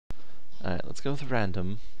Alright, let's go with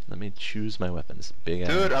random. Let me choose my weapons. Big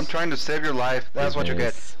axe. Dude, I'm trying to save your life. That's what you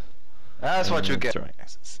get. mace, That's what you and get. throwing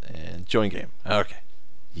axes. And join game. Okay.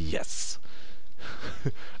 Yes.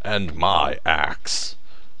 And my axe.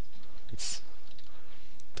 It's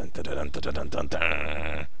dun, dun, dun, dun, dun, dun, dun,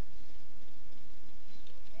 dun.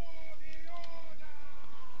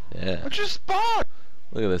 Yeah. What'd you spawn?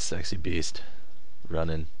 Look at this sexy beast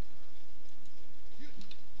running.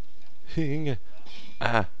 Hing.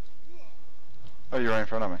 Ah. Oh, you're right in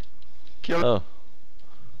front of me. Kill. Oh.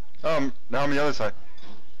 Now I'm on the other side.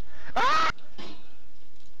 Ah!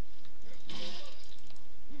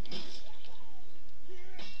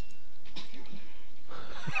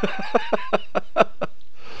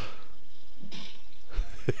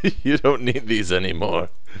 You don't need these anymore.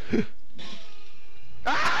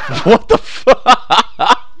 Ah! What the fuck?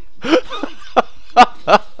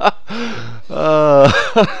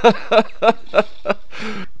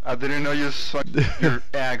 I didn't know your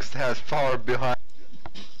axe has far behind.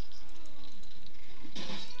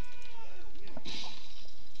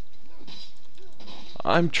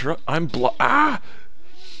 Ah!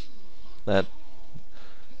 That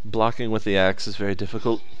blocking with the axe is very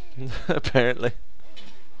difficult, apparently.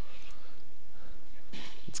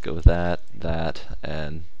 Let's go with that,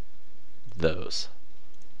 and those.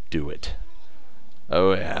 Do it.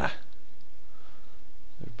 Oh yeah.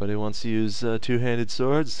 Everybody wants to use two-handed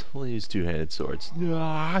swords? We'll use two-handed swords.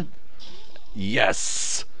 Ah!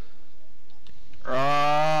 Yes!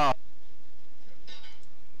 Ah!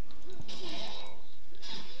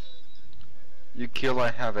 You kill,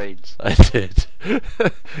 I have AIDS. I did.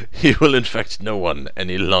 He will infect no one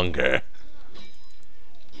any longer.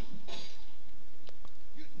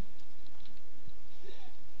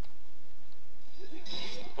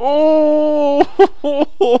 Oh!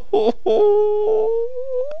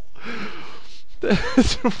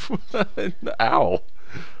 Ow!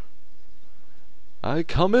 I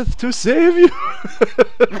cometh to save you.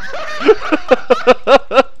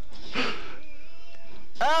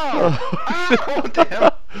 Ow! Ow!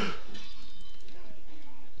 Damn!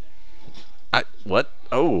 What?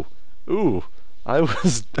 Oh. Ooh.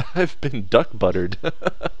 I've been duck buttered.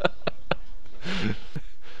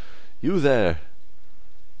 You there.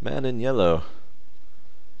 Man in yellow.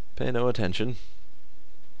 Pay no attention.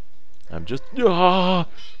 I'm just... Ah!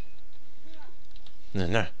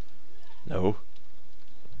 No. No.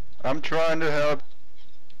 I'm trying to help.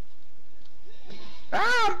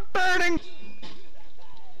 Ah! I'm burning!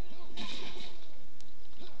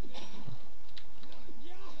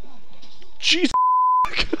 Jeez.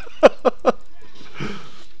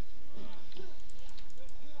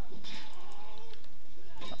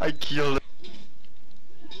 I killed it.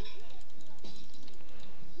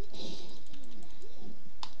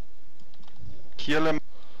 Kill him.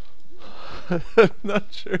 I'm not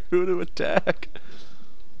sure who to attack.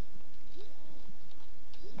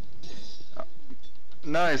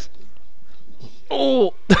 Nice.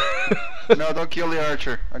 Oh! No, don't kill the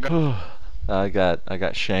archer. I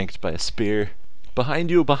got shanked by a spear. Behind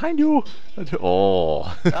you! Behind you!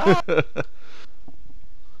 Oh! Ah!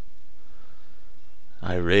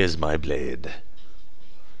 I raise my blade.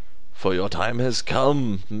 For your time has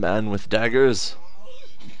come, man with daggers.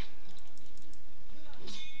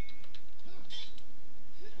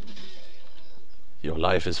 Your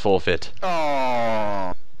life is forfeit. Oh!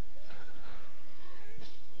 I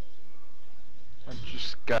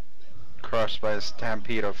just got crushed by a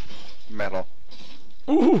stampede of metal.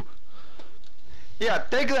 Ooh! Yeah,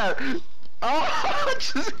 take that! Oh! I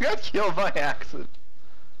just got killed by accident.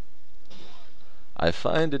 I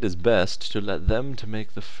find it is best to let them to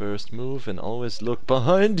make the first move and always look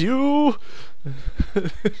behind you.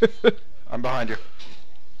 I'm behind you.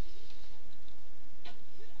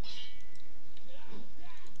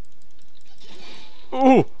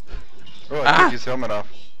 Ooh! Oh, I took his helmet off.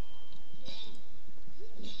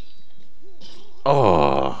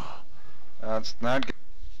 Oh! That's not good.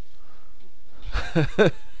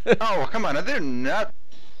 Oh, come on, I did not.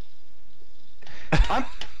 I'm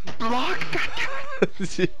blocked. God damn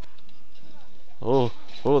it. Oh,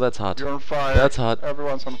 that's hot. You're on fire. That's hot.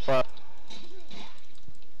 Everyone's on fire.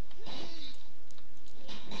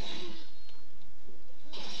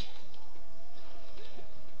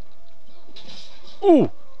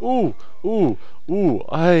 Ooh, ooh, ooh, ooh,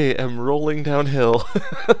 I am rolling downhill.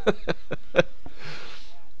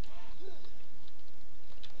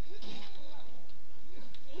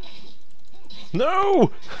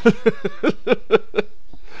 No!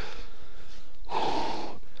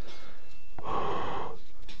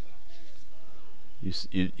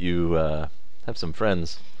 you have some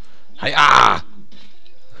friends. Hi-ah!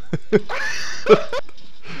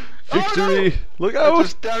 Victory! Look I out!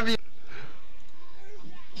 just stabbed you.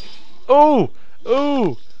 Oh!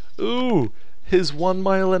 Oh! Ooh! His 1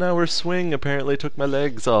 mile an hour swing apparently took my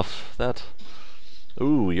legs off. That.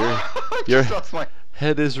 Ooh, I your just lost my.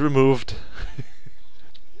 head is removed.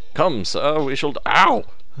 Come, sir, we shall. Ow!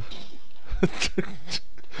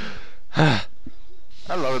 I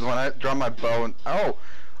love it when I draw my bow and. Oh!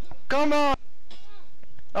 Come on!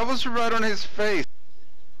 I was right on his face.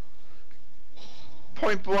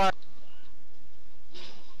 Point blank.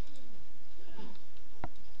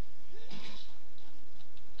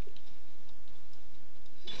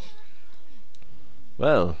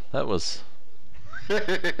 Well, that was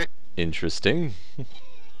interesting.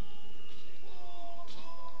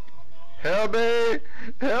 Help me!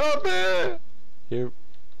 Help me! Here,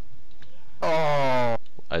 Oh!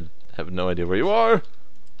 I have no idea where you are.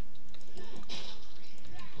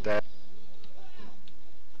 That.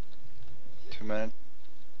 2 minutes.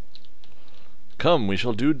 Come, we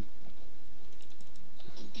shall do.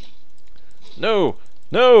 No!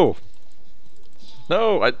 No!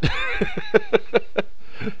 No! I.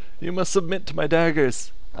 You must submit to my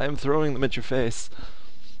daggers. I am throwing them at your face.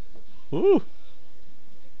 Ooh!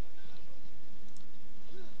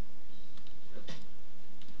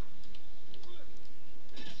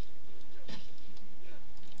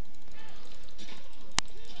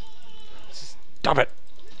 Stop it!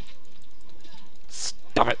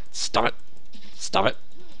 Stop it! Stop it! Stop it!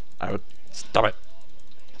 I would stop it.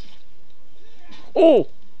 Oh!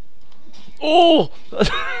 Oh!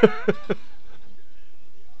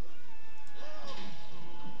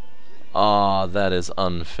 Ah, that is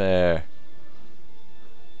unfair.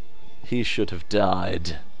 He should have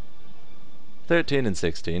died. 13 and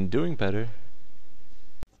 16, doing better.